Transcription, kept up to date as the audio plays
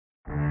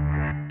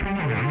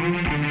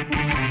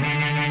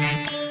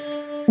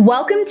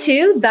Welcome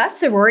to the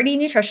Sorority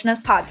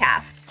Nutritionist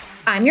Podcast.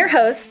 I'm your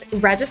host,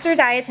 registered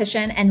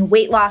dietitian and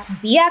weight loss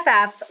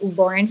BFF,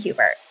 Lauren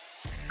Hubert.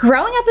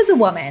 Growing up as a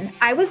woman,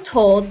 I was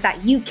told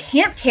that you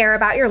can't care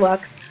about your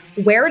looks,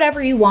 wear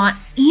whatever you want,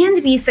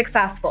 and be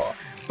successful.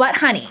 But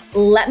honey,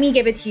 let me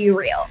give it to you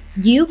real.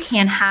 You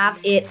can have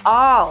it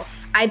all.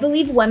 I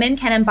believe women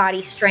can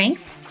embody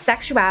strength,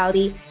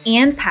 sexuality,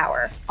 and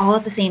power all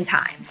at the same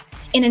time.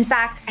 And in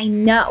fact, I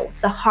know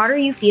the harder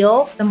you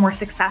feel, the more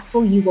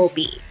successful you will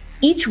be.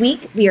 Each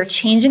week, we are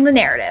changing the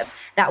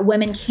narrative that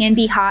women can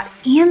be hot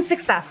and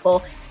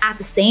successful at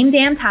the same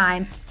damn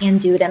time and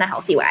do it in a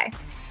healthy way.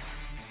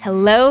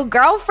 Hello,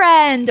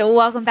 girlfriend.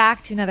 Welcome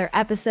back to another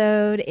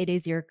episode. It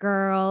is your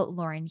girl,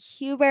 Lauren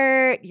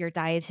Hubert, your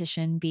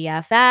dietitian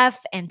BFF.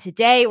 And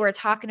today we're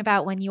talking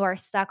about when you are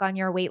stuck on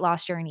your weight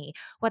loss journey.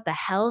 What the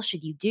hell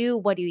should you do?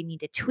 What do you need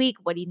to tweak?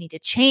 What do you need to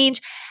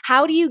change?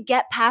 How do you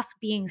get past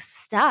being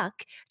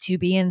stuck to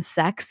being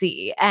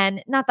sexy?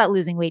 And not that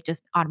losing weight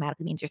just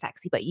automatically means you're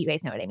sexy, but you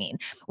guys know what I mean.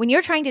 When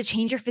you're trying to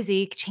change your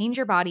physique, change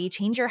your body,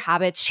 change your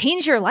habits,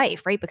 change your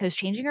life, right? Because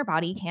changing your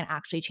body can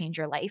actually change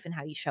your life and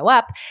how you show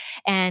up.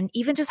 And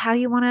even just how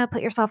you want to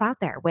put yourself out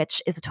there,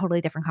 which is a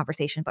totally different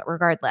conversation. But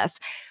regardless,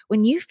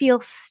 when you feel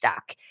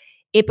stuck,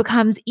 it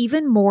becomes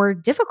even more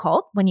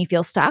difficult when you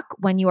feel stuck,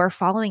 when you are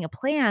following a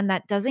plan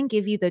that doesn't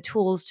give you the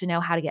tools to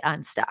know how to get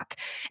unstuck.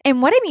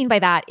 And what I mean by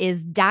that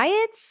is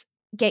diets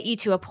get you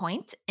to a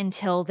point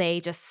until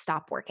they just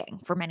stop working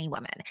for many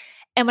women.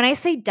 And when I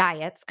say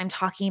diets, I'm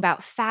talking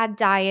about fad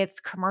diets,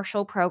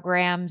 commercial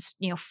programs,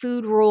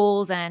 food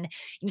rules, and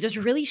just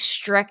really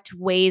strict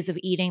ways of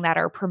eating that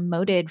are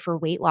promoted for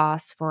weight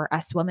loss for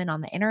us women on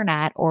the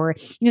internet, or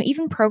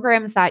even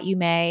programs that you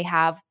may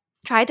have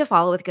tried to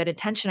follow with good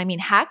intention. I mean,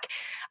 heck,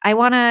 I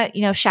want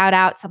to, shout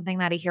out something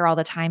that I hear all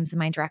the times in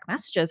my direct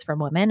messages from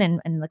women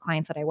and the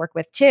clients that I work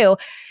with too.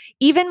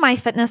 Even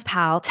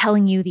MyFitnessPal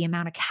telling you the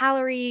amount of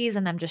calories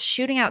and them just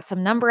shooting out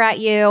some number at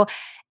you,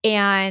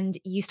 and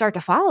you start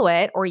to follow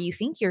it, or you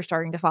think you're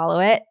starting to follow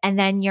it, and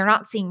then you're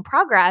not seeing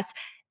progress.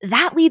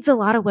 That leads a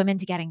lot of women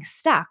to getting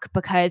stuck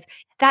because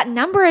that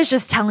number is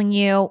just telling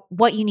you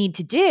what you need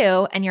to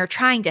do and you're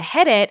trying to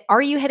hit it.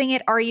 Are you hitting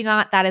it? Are you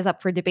not? That is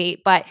up for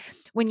debate. But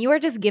when you are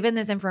just given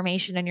this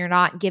information and you're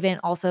not given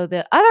also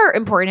the other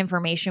important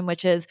information,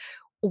 which is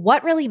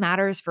what really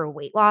matters for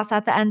weight loss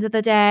at the end of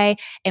the day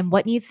and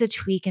what needs to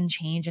tweak and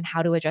change and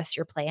how to adjust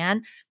your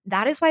plan,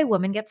 that is why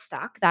women get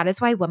stuck. That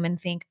is why women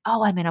think,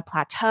 oh, I'm in a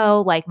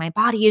plateau. Like my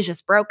body is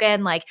just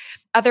broken. Like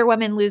other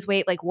women lose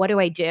weight. Like, what do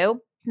I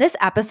do? This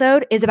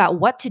episode is about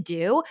what to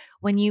do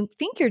when you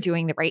think you're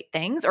doing the right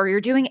things or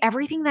you're doing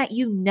everything that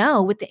you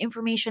know with the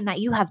information that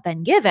you have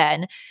been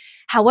given.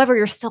 However,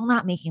 you're still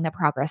not making the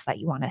progress that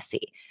you want to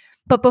see.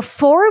 But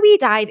before we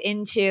dive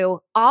into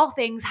all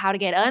things how to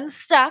get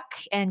unstuck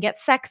and get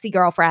sexy,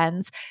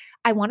 girlfriends,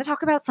 I want to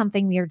talk about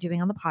something we are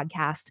doing on the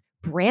podcast,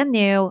 brand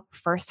new,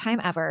 first time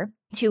ever,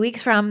 2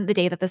 weeks from the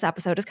day that this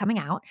episode is coming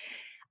out.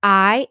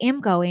 I am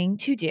going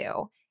to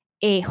do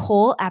a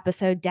whole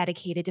episode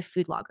dedicated to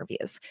food log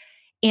reviews.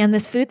 And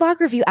this food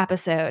log review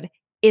episode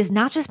is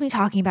not just me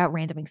talking about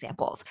random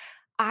examples.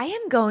 I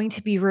am going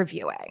to be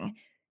reviewing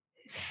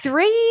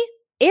 3,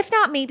 if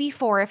not maybe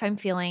 4 if I'm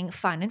feeling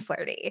fun and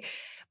flirty,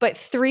 but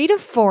 3 to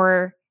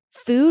 4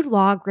 food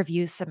log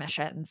review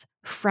submissions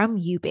from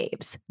you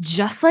babes,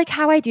 just like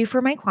how I do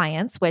for my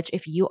clients, which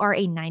if you are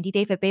a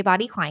 90-day Fit Babe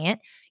Body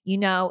client,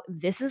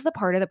 this is the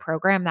part of the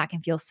program that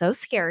can feel so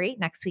scary.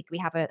 Next week, we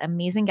have an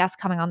amazing guest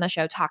coming on the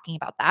show talking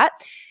about that.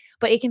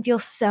 But it can feel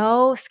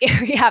so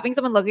scary having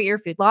someone look at your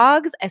food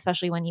logs,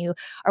 especially when you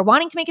are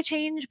wanting to make a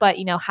change, but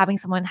having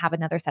someone have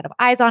another set of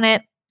eyes on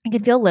it, it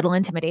can feel a little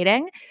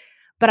intimidating.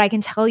 But I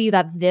can tell you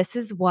that this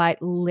is what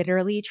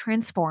literally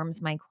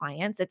transforms my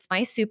clients. It's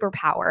my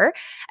superpower.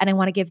 And I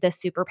want to give this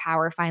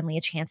superpower finally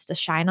a chance to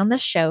shine on the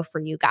show for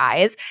you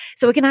guys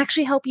so it can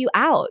actually help you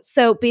out.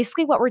 So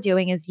basically what we're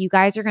doing is you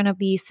guys are going to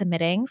be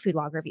submitting food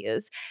log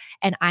reviews,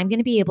 and I'm going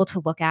to be able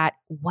to look at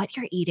what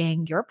you're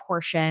eating, your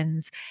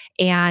portions,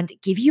 and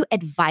give you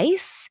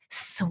advice,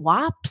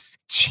 swaps,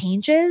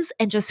 changes,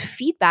 and just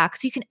feedback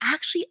so you can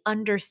actually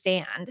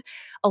understand,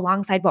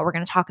 alongside what we're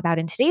going to talk about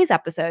in today's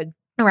episode,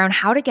 around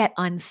how to get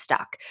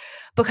unstuck.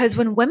 Because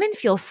when women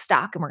feel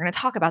stuck, and we're going to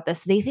talk about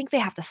this, they think they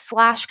have to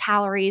slash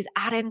calories,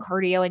 add in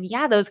cardio, and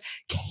yeah, those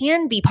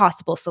can be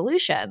possible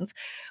solutions.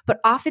 But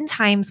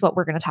oftentimes what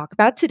we're going to talk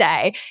about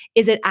today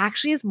is it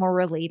actually is more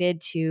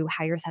related to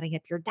how you're setting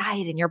up your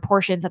diet and your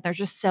portions, and there's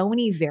just so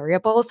many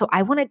variables. So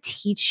I want to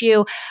teach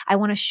you, I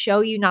want to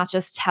show you, not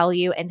just tell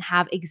you, and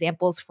have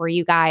examples for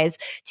you guys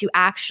to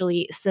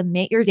actually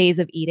submit your days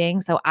of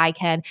eating so I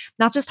can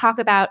not just talk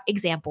about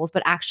examples,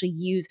 but actually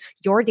use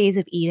your days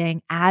of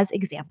eating as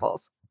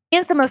examples.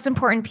 And the most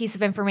important piece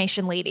of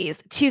information,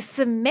 ladies, to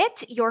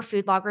submit your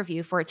food log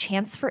review for a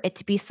chance for it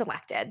to be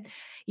selected,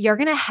 you're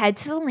going to head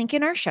to the link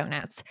in our show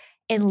notes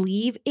and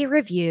leave a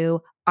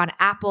review on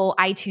Apple,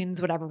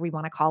 iTunes, whatever we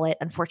want to call it.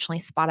 Unfortunately,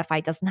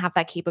 Spotify doesn't have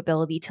that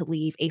capability to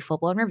leave a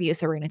full-blown review,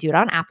 so we're going to do it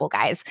on Apple,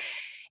 guys.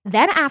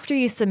 Then after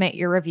you submit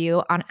your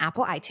review on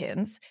Apple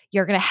iTunes,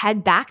 you're going to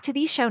head back to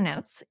these show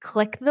notes,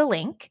 click the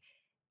link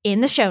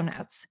in the show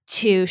notes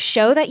to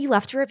show that you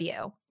left a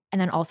review, and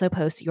then also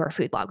post your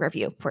food blog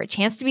review for a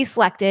chance to be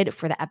selected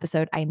for the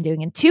episode I am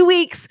doing in 2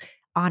 weeks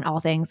on all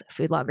things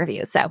food blog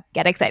reviews. So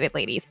get excited,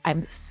 ladies.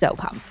 I'm so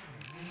pumped.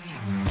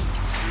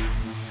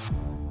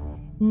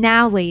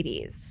 Now,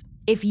 ladies,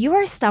 if you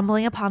are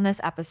stumbling upon this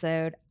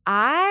episode,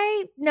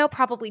 I know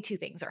probably 2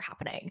 things are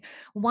happening.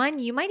 One,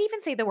 you might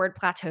even say the word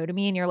plateau to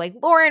me and you're like,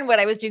 Lauren, what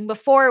I was doing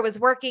before was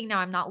working. Now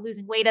I'm not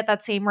losing weight at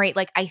that same rate.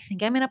 Like, I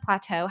think I'm in a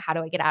plateau. How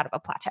do I get out of a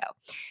plateau?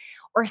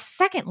 Or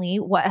secondly,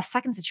 what a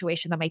second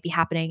situation that might be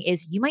happening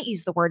is you might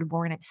use the word,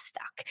 Lauren, I'm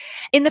stuck.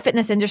 In the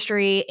fitness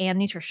industry and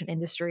nutrition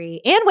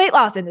industry and weight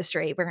loss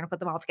industry, we're going to put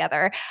them all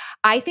together.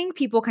 I think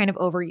people kind of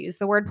overuse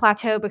the word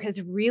plateau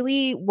because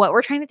really what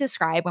we're trying to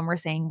describe when we're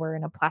saying we're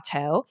in a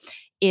plateau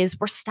is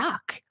we're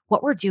stuck.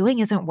 What we're doing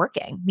isn't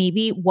working.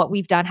 Maybe what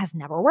we've done has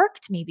never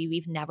worked. Maybe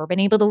we've never been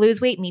able to lose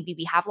weight. Maybe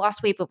we have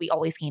lost weight, but we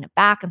always gain it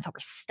back. And so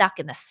we're stuck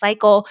in this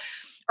cycle.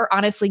 Or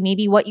honestly,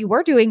 maybe what you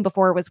were doing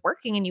before was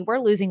working and you were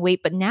losing weight,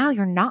 but now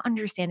you're not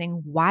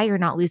understanding why you're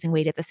not losing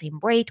weight at the same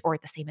rate or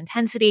at the same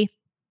intensity,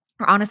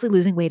 or honestly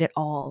losing weight at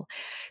all.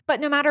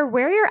 But no matter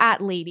where you're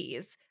at,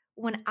 ladies,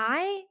 when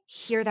I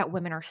hear that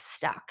women are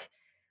stuck,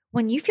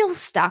 when you feel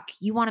stuck,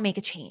 you want to make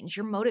a change.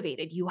 You're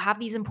motivated. You have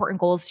these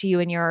important goals to you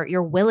and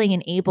you're willing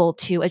and able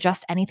to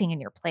adjust anything in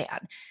your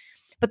plan.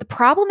 But the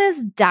problem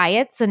is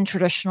diets and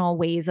traditional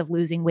ways of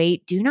losing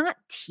weight do not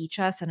teach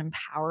us and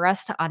empower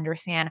us to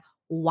understand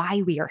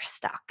why we are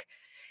stuck.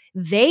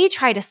 They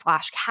try to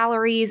slash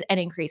calories and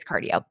increase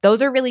cardio.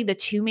 Those are really the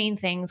 2 main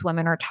things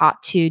women are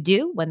taught to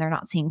do when they're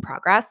not seeing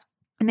progress,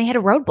 and they hit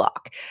a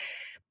roadblock.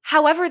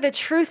 However, the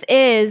truth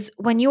is,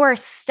 when you are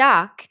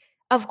stuck,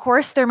 of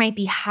course, there might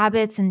be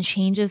habits and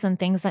changes and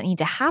things that need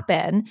to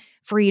happen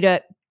for you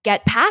to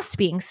get past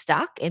being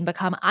stuck and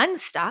become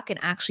unstuck and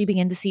actually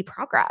begin to see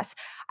progress.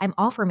 I'm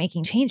all for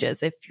making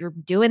changes. If you're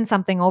doing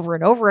something over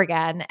and over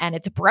again and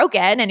it's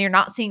broken and you're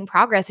not seeing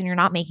progress and you're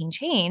not making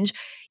change,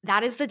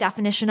 that is the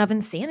definition of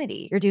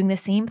insanity. You're doing the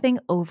same thing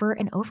over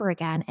and over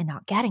again and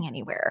not getting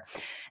anywhere.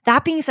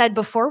 That being said,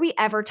 before we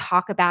ever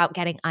talk about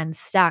getting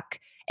unstuck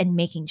and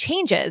making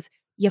changes,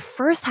 you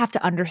first have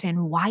to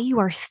understand why you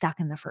are stuck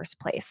in the first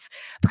place.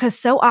 Because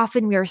so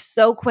often we are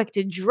so quick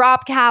to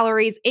drop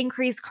calories,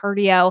 increase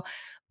cardio,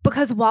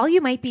 because while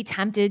you might be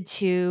tempted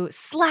to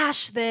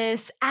slash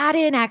this, add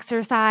in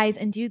exercise,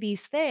 and do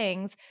these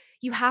things,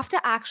 you have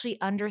to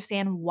actually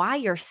understand why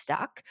you're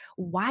stuck,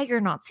 why you're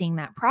not seeing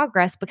that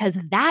progress, because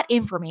that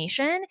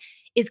information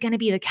is going to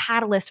be the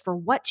catalyst for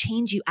what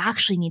change you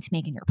actually need to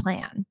make in your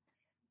plan.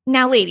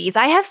 Now, ladies,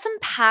 I have some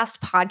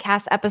past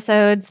podcast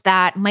episodes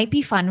that might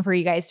be fun for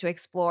you guys to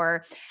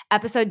explore.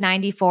 Episode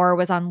 94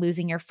 was on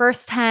losing your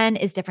first 10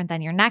 is different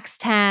than your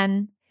next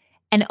 10.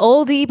 An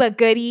oldie but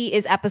goodie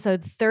is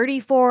episode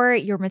 34,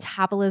 Your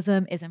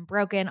Metabolism Isn't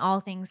Broken, all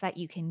things that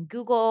you can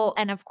Google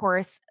and, of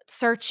course,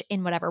 search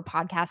in whatever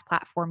podcast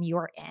platform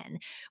you're in.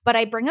 But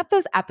I bring up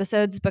those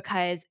episodes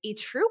because a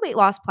true weight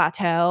loss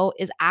plateau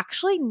is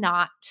actually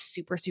not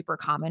super, super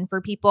common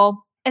for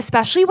people,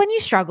 especially when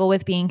you struggle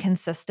with being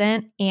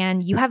consistent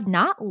and you have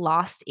not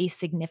lost a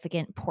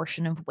significant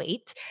portion of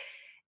weight.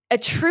 A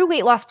true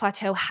weight loss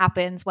plateau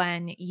happens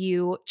when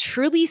you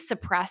truly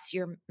suppress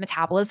your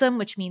metabolism,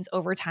 which means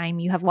over time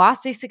you have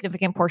lost a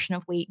significant portion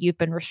of weight. You've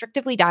been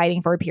restrictively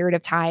dieting for a period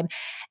of time.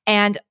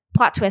 And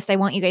plot twist, I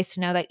want you guys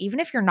to know that even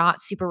if you're not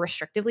super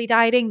restrictively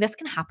dieting, this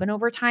can happen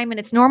over time. And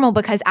it's normal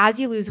because as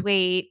you lose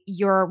weight,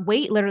 your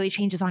weight literally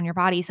changes on your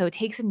body. So it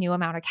takes a new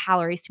amount of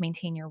calories to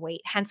maintain your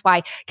weight. Hence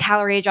why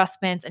calorie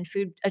adjustments and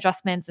food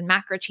adjustments and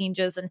macro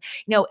changes and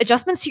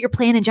adjustments to your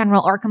plan in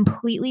general are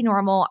completely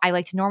normal. I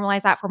like to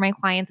normalize that for my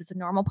clients. It's a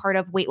normal part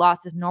of weight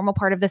loss. It's a normal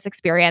part of this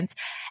experience.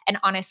 And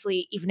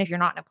honestly, even if you're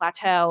not in a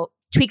plateau,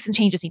 tweaks and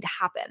changes need to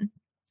happen.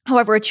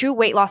 However, a true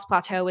weight loss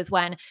plateau is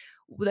when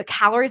the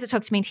calories it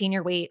took to maintain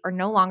your weight are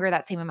no longer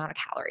that same amount of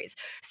calories.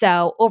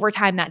 So over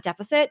time, that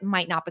deficit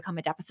might not become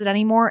a deficit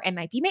anymore and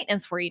might be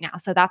maintenance for you now.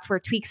 So that's where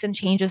tweaks and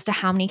changes to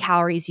how many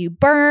calories you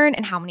burn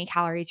and how many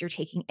calories you're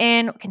taking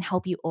in can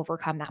help you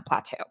overcome that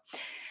plateau.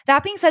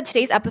 That being said,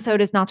 today's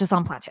episode is not just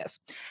on plateaus.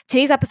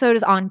 Today's episode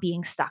is on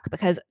being stuck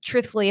because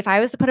truthfully, if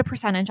I was to put a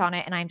percentage on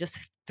it and I'm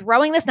just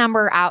throwing this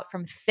number out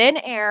from thin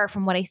air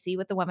from what I see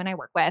with the women I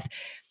work with,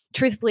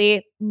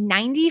 truthfully,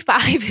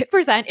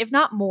 95%, if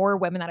not more,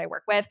 women that I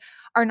work with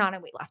are not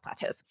in weight loss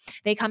plateaus.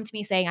 They come to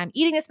me saying, I'm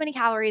eating this many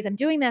calories, I'm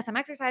doing this, I'm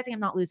exercising, I'm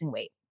not losing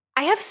weight.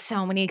 I have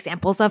so many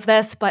examples of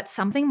this, but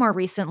something more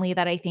recently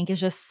that I think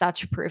is just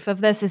such proof of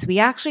this is we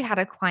actually had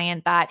a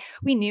client that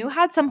we knew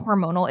had some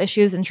hormonal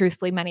issues. And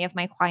truthfully, many of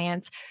my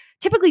clients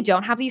typically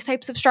don't have these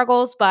types of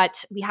struggles,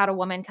 but we had a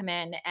woman come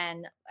in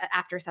and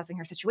after assessing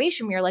her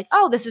situation, we were like,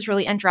 oh, this is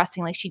really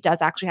interesting. Like she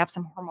does actually have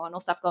some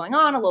hormonal stuff going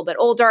on, a little bit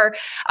older.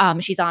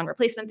 She's on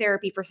replacement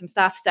therapy for some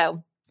stuff.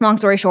 So Long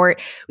story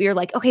short, we were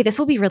like, okay, this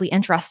will be really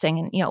interesting.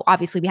 And,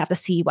 obviously we have to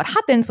see what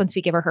happens once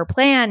we give her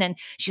plan and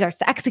she starts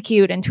to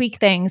execute and tweak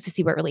things to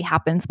see what really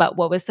happens. But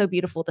what was so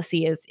beautiful to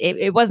see is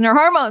it wasn't her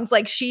hormones.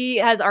 Like, she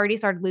has already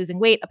started losing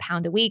weight, a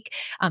pound a week,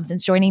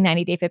 since joining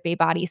 90 Day Fit Babe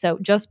Body. So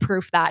just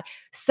proof that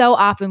so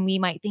often we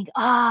might think,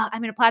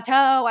 I'm in a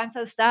plateau, I'm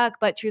so stuck.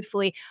 But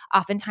truthfully,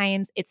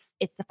 oftentimes it's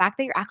the fact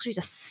that you're actually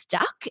just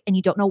stuck and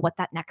you don't know what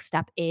that next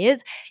step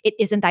is. It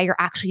isn't that you're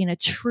actually in a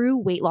true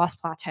weight loss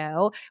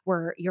plateau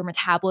where your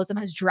metabolism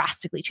has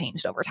drastically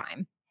changed over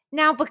time.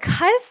 Now,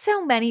 because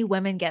so many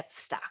women get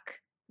stuck,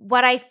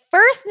 what I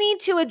first need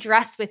to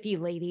address with you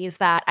ladies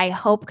that I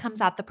hope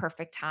comes at the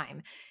perfect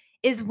time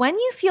is when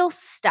you feel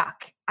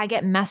stuck. I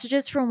get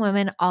messages from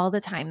women all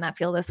the time that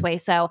feel this way.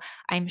 So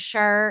I'm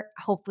sure,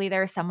 hopefully,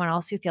 there's someone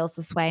else who feels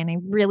this way. And I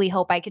really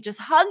hope I could just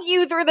hug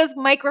you through this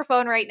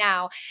microphone right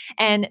now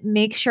and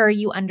make sure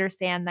you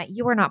understand that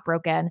you are not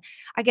broken.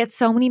 I get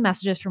so many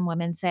messages from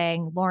women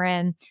saying,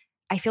 Lauren,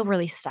 I feel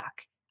really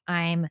stuck.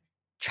 I'm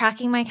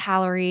tracking my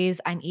calories.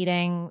 I'm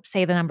eating,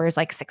 say the number is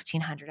like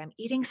 1600. I'm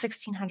eating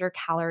 1600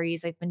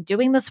 calories. I've been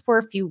doing this for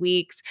a few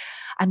weeks.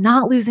 I'm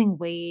not losing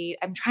weight.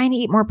 I'm trying to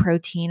eat more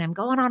protein. I'm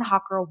going on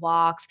hot girl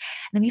walks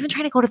and I'm even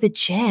trying to go to the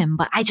gym,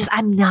 but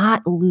I'm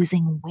not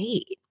losing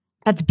weight.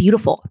 That's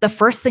beautiful. The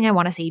first thing I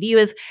want to say to you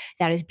is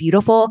that is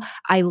beautiful.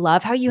 I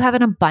love how you have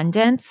an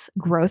abundance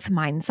growth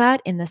mindset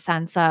in the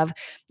sense of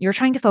you're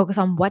trying to focus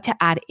on what to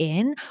add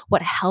in,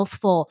 what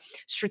healthful,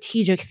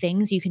 strategic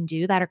things you can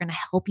do that are going to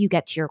help you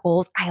get to your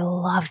goals. I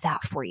love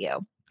that for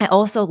you. I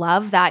also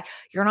love that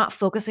you're not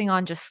focusing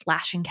on just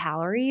slashing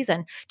calories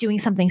and doing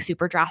something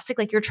super drastic.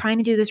 Like, you're trying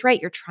to do this right.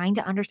 You're trying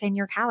to understand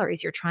your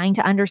calories. You're trying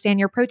to understand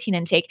your protein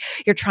intake.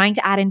 You're trying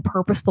to add in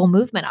purposeful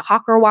movement. A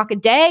hot girl walk a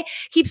day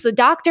keeps the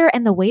doctor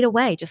and the weight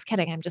away. Just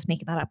kidding. I'm just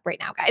making that up right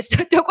now, guys.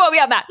 Don't quote me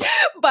on that.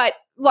 But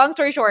long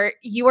story short,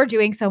 you are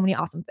doing so many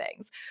awesome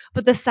things.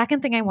 But the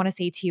second thing I want to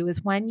say to you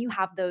is when you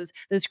have those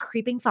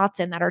creeping thoughts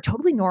in that are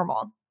totally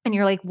normal, and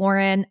you're like,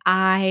 Lauren,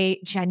 I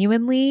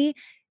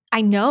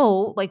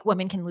know like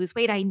women can lose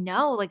weight. I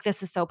know like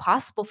this is so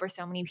possible for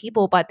so many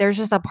people, but there's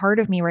just a part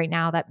of me right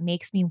now that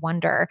makes me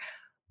wonder,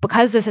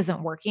 because this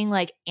isn't working,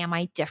 like, am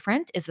I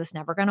different? Is this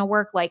never going to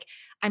work? Like,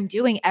 I'm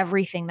doing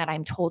everything that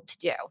I'm told to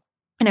do.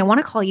 And I want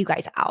to call you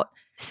guys out.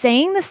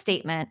 Saying the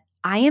statement,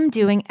 I am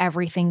doing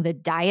everything the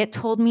diet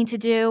told me to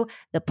do,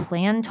 the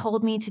plan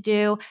told me to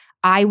do,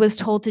 I was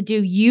told to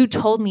do, you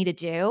told me to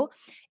do,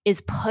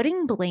 is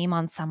putting blame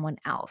on someone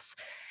else.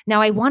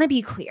 Now, I want to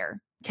be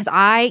clear because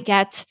I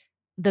get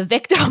the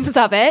victims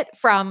of it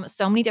from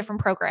so many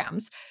different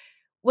programs.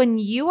 When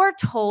you are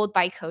told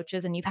by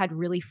coaches and you've had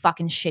really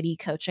fucking shitty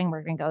coaching,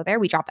 we're going to go there.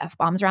 We drop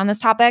F-bombs around this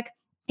topic.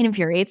 It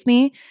infuriates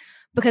me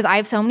because I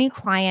have so many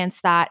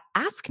clients that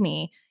ask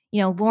me,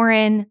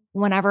 Lauren,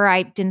 whenever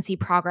I didn't see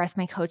progress,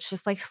 my coach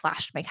just like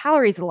slashed my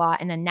calories a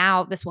lot. And then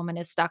now this woman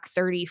is stuck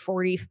 30,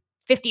 40,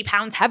 50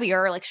 pounds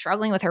heavier, like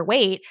struggling with her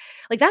weight.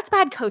 Like, that's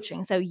bad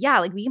coaching. So yeah,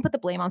 like we can put the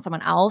blame on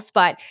someone else.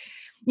 But,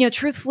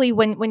 truthfully,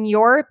 when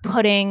you're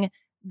putting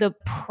the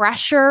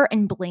pressure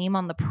and blame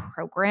on the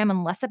program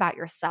and less about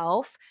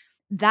yourself,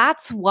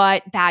 that's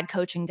what bad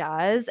coaching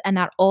does. And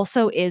that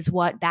also is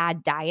what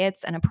bad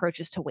diets and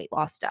approaches to weight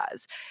loss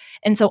does.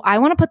 And so I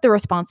want to put the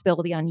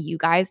responsibility on you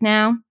guys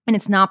now. And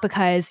it's not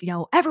because,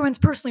 everyone's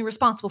personally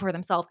responsible for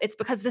themselves. It's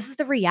because this is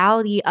the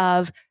reality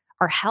of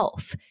our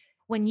health.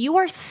 When you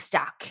are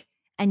stuck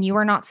and you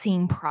are not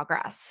seeing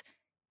progress,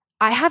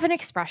 I have an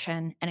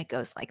expression and it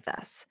goes like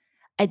this: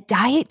 a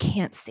diet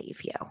can't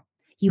save you.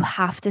 You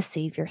have to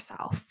save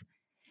yourself.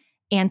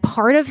 And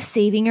part of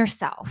saving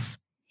yourself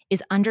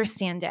is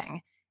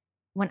understanding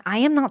when I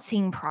am not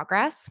seeing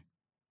progress,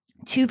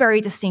 two very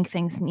distinct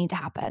things need to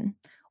happen.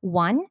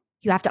 One,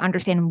 you have to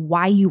understand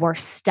why you are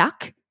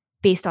stuck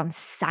based on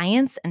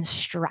science and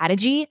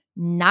strategy,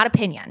 not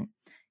opinion,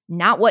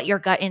 not what your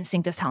gut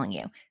instinct is telling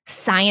you,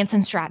 science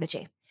and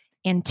strategy.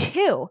 And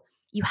two,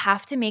 you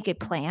have to make a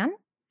plan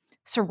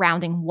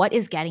surrounding what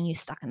is getting you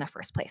stuck in the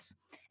first place.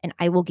 And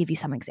I will give you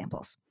some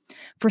examples.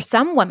 For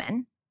some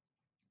women,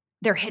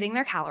 they're hitting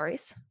their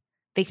calories.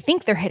 They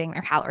think they're hitting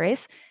their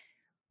calories.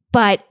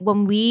 But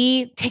when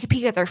we take a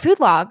peek at their food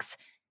logs,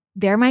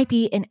 there might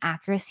be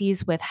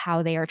inaccuracies with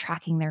how they are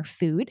tracking their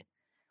food,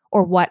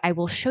 or what I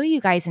will show you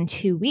guys in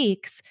 2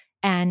 weeks.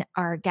 And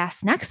our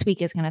guest next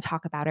week is going to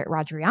talk about it,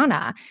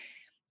 Rodriana.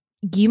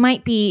 You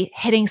might be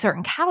hitting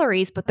certain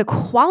calories, but the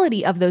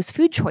quality of those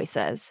food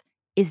choices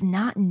is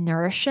not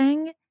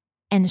nourishing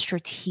and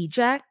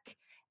strategic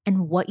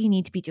and what you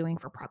need to be doing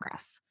for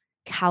progress.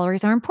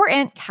 Calories are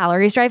important.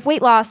 Calories drive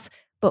weight loss,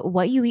 but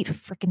what you eat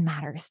freaking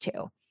matters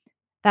too.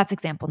 That's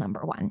example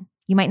number one.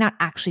 You might not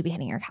actually be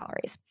hitting your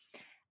calories.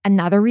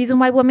 Another reason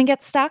why women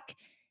get stuck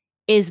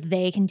is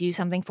they can do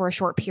something for a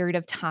short period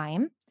of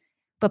time,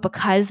 but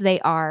because they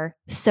are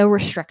so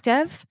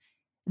restrictive,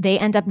 they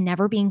end up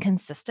never being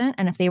consistent.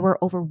 And if they were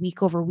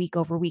week over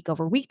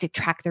week to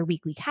track their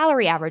weekly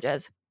calorie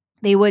averages,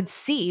 they would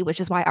see, which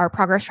is why our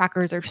progress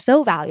trackers are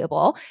so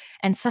valuable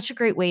and such a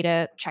great way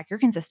to check your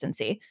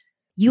consistency.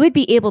 You would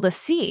be able to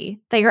see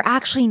that you're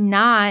actually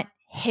not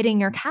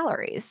hitting your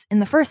calories in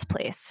the first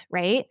place,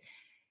 right?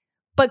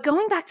 But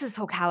going back to this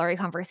whole calorie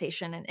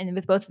conversation and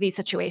with both of these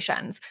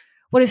situations,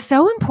 what is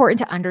so important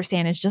to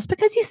understand is just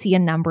because you see a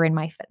number in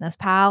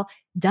MyFitnessPal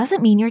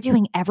doesn't mean you're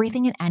doing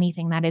everything and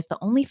anything that is the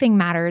only thing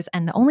matters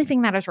and the only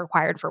thing that is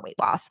required for weight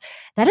loss.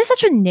 That is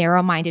such a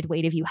narrow-minded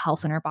way to view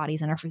health in our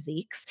bodies and our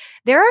physiques.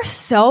 There are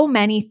so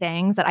many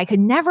things that I could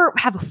never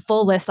have a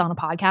full list on a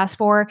podcast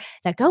for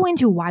that go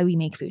into why we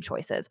make food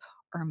choices.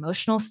 Our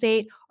emotional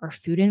state, our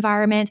food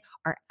environment,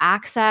 our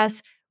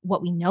access,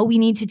 what we know we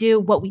need to do,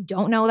 what we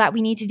don't know that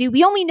we need to do.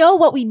 We only know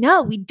what we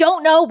know. We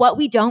don't know what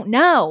we don't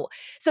know.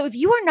 So if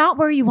you are not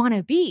where you want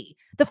to be,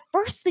 the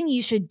first thing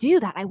you should do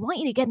that I want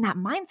you to get in that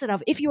mindset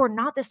of, if you are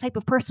not this type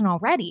of person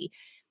already,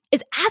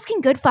 is asking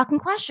good fucking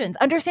questions,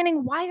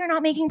 understanding why you're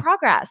not making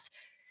progress.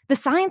 The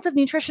science of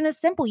nutrition is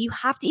simple. You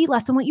have to eat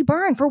less than what you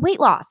burn for weight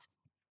loss.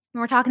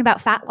 When we're talking about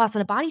fat loss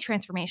and a body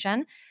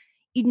transformation,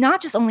 you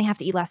not just only have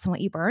to eat less than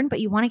what you burn,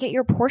 but you want to get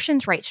your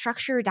portions right,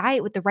 structure your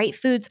diet with the right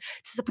foods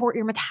to support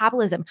your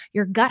metabolism,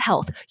 your gut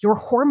health, your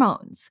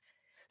hormones.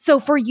 So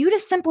for you to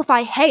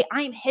simplify, hey,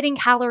 I'm hitting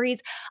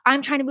calories,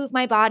 I'm trying to move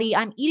my body,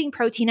 I'm eating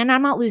protein, and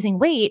I'm not losing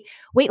weight.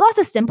 Weight loss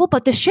is simple,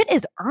 but the shit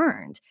is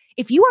earned.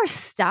 If you are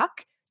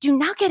stuck, do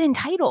not get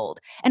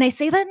entitled. And I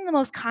say that in the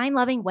most kind,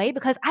 loving way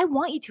because I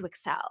want you to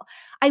excel.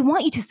 I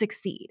want you to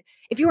succeed.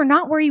 If you are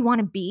not where you want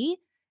to be,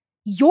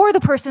 you're the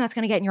person that's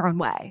going to get in your own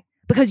way,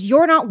 because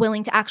you're not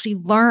willing to actually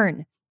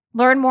learn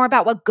more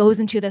about what goes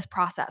into this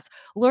process,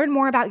 learn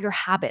more about your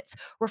habits,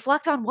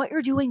 reflect on what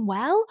you're doing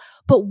well,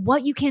 but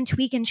what you can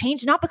tweak and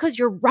change, not because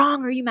you're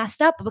wrong or you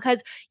messed up, but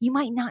because you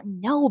might not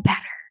know better.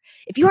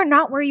 If you are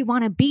not where you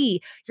want to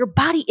be, your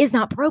body is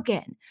not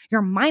broken.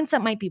 Your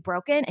mindset might be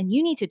broken, and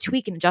you need to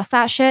tweak and adjust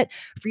that shit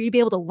for you to be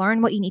able to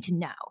learn what you need to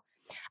know.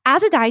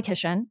 As a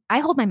dietitian, I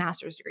hold my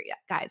master's degree,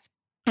 guys.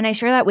 And I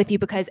share that with you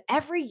because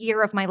every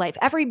year of my life,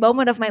 every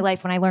moment of my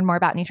life when I learn more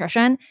about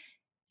nutrition,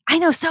 I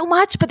know so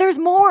much, but there's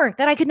more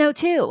that I could know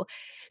too.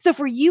 So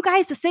for you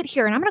guys to sit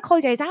here, and I'm going to call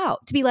you guys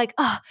out, to be like,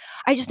 I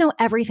just know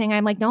everything.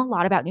 I'm like, know a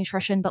lot about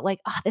nutrition, but like,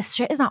 this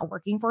shit is not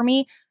working for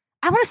me.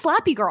 I want to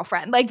slap you,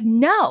 girlfriend. Like,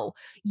 no,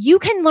 you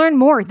can learn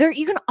more.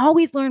 You can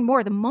always learn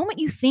more. The moment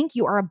you think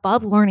you are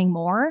above learning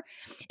more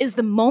is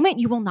the moment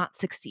you will not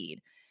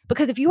succeed.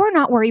 Because if you are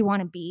not where you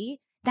want to be,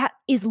 that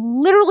is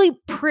literally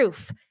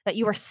proof that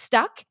you are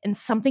stuck and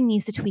something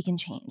needs to tweak and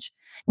change.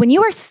 When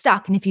you are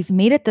stuck, and if you've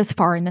made it this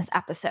far in this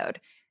episode,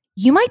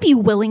 you might be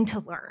willing to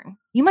learn.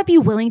 You might be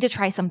willing to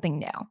try something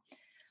new.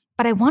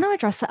 But I want to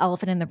address the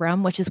elephant in the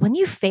room, which is when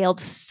you failed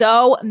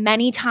so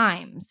many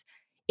times,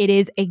 it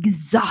is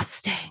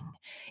exhausting.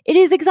 It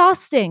is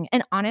exhausting.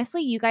 And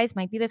honestly, you guys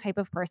might be the type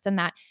of person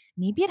that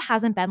maybe it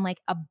hasn't been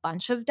like a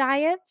bunch of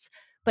diets,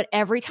 but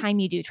every time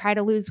you do try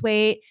to lose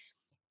weight,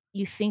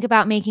 you think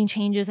about making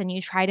changes and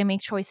you try to make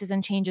choices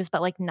and changes,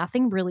 but like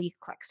nothing really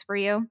clicks for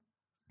you.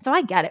 So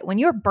I get it. When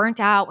you're burnt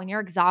out, when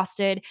you're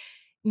exhausted,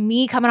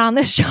 me coming on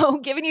this show,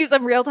 giving you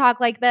some real talk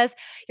like this,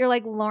 you're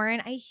like,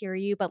 Lauren, I hear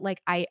you, but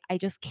like, I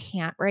just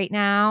can't right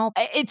now.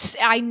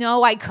 I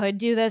know I could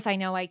do this. I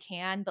know I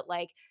can, but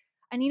like,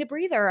 I need a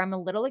breather. I'm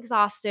a little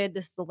exhausted.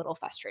 This is a little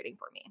frustrating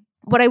for me.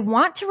 What I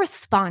want to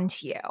respond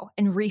to you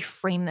and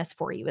reframe this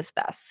for you is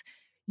this: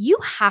 you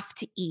have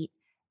to eat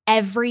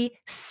every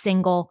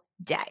single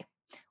day.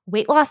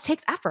 Weight loss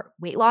takes effort.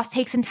 Weight loss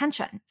takes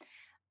intention.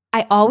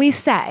 I always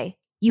say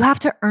you have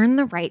to earn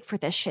the right for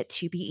this shit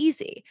to be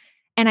easy.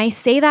 And I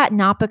say that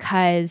not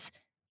because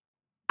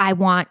I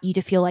want you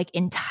to feel like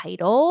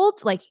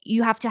entitled, like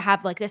you have to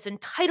have like this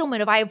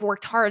entitlement of I have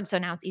worked hard, so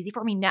now it's easy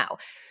for me. No.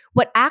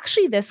 What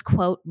actually this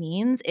quote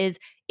means is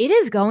it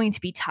is going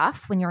to be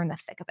tough when you're in the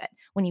thick of it,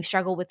 when you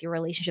struggle with your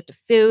relationship to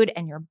food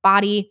and your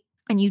body,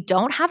 and you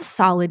don't have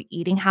solid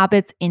eating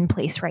habits in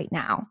place right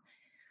now.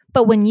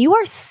 But when you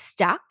are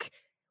stuck,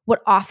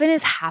 what often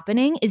is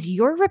happening is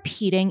you're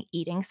repeating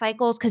eating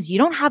cycles because you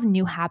don't have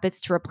new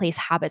habits to replace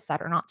habits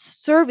that are not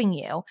serving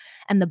you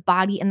and the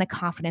body and the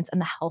confidence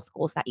and the health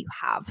goals that you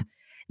have.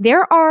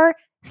 There are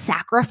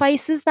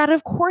sacrifices that,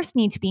 of course,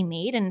 need to be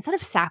made. And instead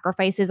of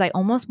sacrifices, I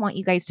almost want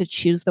you guys to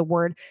choose the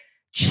word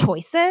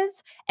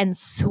choices and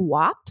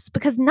swaps,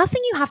 because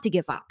nothing you have to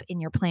give up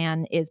in your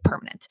plan is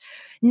permanent.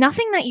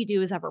 Nothing that you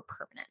do is ever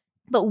permanent.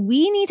 But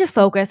we need to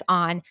focus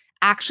on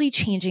actually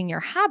changing your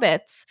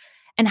habits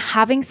and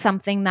having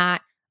something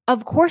that,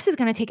 of course, is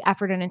going to take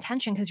effort and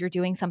intention because you're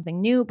doing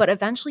something new, but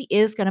eventually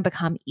is going to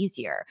become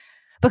easier.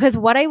 Because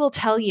what I will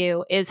tell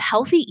you is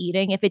healthy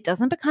eating, if it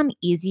doesn't become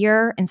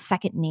easier and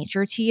second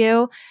nature to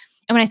you,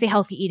 and when I say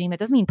healthy eating, that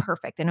doesn't mean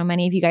perfect. I know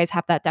many of you guys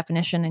have that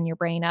definition in your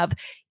brain of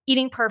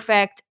eating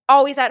perfect,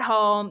 always at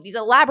home, these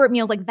elaborate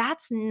meals. Like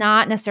that's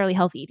not necessarily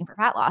healthy eating for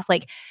fat loss.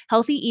 Like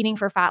healthy eating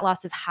for fat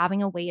loss is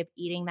having a way of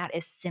eating that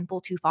is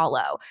simple to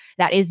follow,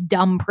 that is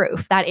dumb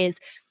proof, that is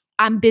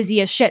I'm busy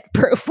as shit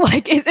proof.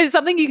 Like it's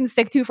something you can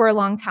stick to for a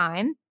long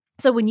time.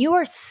 So when you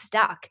are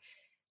stuck,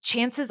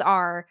 chances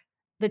are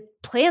the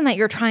plan that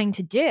you're trying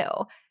to do,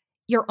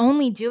 you're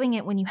only doing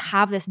it when you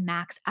have this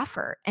max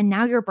effort and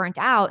now you're burnt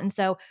out. And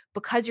so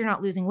because you're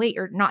not losing weight,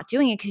 you're not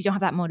doing it because you don't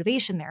have that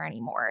motivation there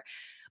anymore.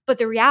 But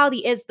the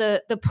reality is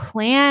the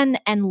plan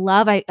and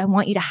love I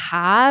want you to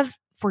have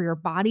for your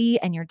body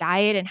and your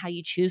diet and how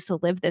you choose to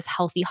live this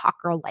healthy hot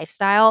girl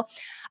lifestyle,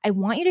 I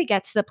want you to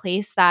get to the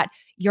place that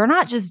you're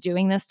not just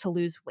doing this to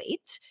lose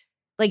weight.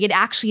 Like it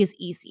actually is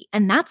easy.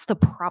 And that's the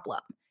problem.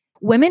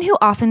 Women who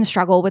often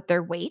struggle with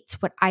their weight,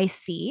 what I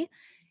see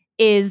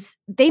is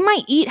they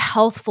might eat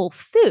healthful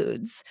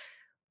foods,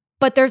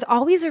 but there's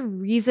always a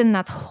reason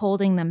that's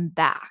holding them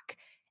back.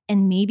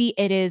 And maybe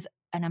it is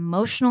an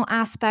emotional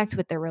aspect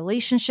with their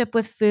relationship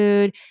with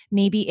food.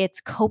 Maybe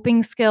it's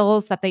coping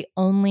skills that they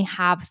only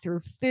have through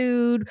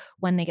food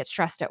when they get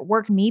stressed at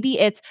work. Maybe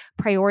it's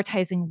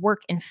prioritizing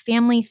work and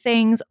family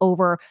things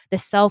over the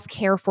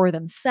self-care for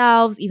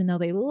themselves, even though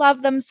they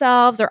love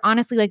themselves. Or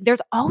honestly, like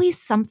there's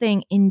always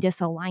something in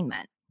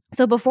disalignment.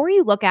 So before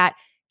you look at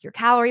your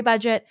calorie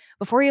budget,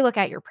 before you look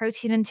at your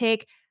protein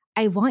intake,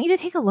 I want you to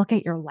take a look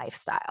at your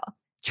lifestyle.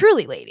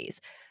 Truly,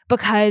 ladies,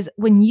 because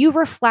when you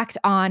reflect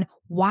on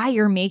why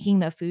you're making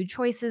the food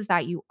choices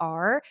that you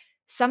are,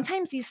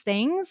 sometimes these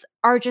things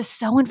are just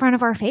so in front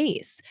of our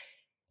face.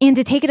 And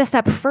to take it a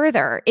step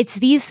further, it's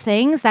these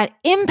things that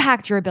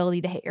impact your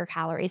ability to hit your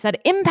calories,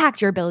 that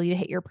impact your ability to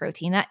hit your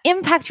protein, that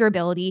impact your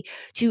ability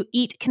to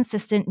eat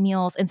consistent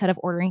meals instead of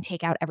ordering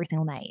takeout every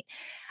single night.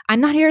 I'm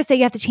not here to say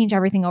you have to change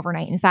everything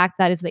overnight. In fact,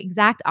 that is the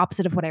exact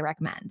opposite of what I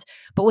recommend.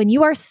 But when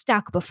you are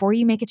stuck before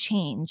you make a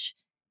change,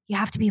 you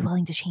have to be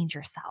willing to change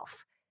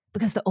yourself,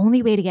 because the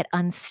only way to get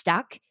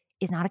unstuck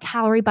is not a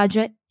calorie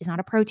budget, is not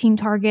a protein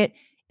target,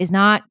 is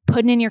not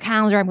putting in your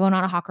calendar, I'm going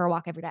on a hot girl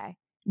walk every day.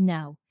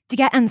 No. To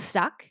get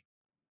unstuck,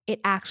 it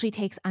actually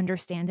takes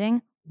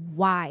understanding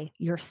why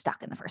you're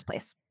stuck in the first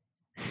place.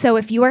 So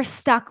if you are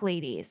stuck,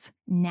 ladies,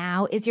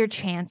 now is your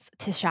chance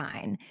to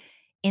shine.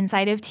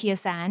 Inside of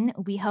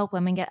TSN, we help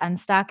women get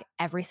unstuck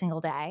every single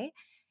day.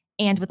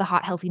 And with the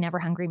Hot, Healthy, Never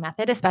Hungry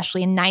method,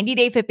 especially in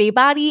 90-Day Fit Babe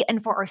Body,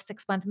 and for our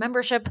 6-month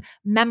membership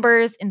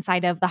members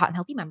inside of the Hot and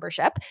Healthy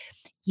membership,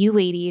 you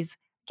ladies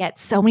get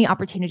so many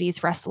opportunities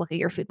for us to look at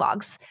your food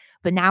logs.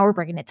 But now we're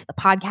bringing it to the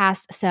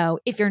podcast. So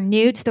if you're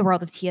new to the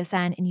world of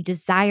TSN and you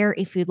desire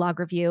a food log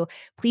review,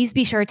 please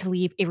be sure to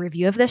leave a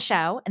review of this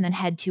show and then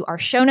head to our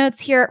show notes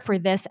here for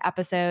this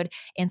episode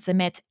and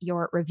submit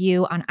your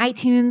review on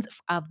iTunes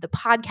of the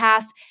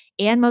podcast.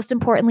 And most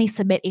importantly,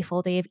 submit a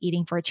full day of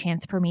eating for a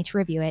chance for me to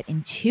review it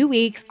in 2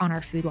 weeks on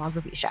our food log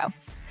review show.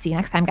 See you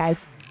next time,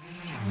 guys.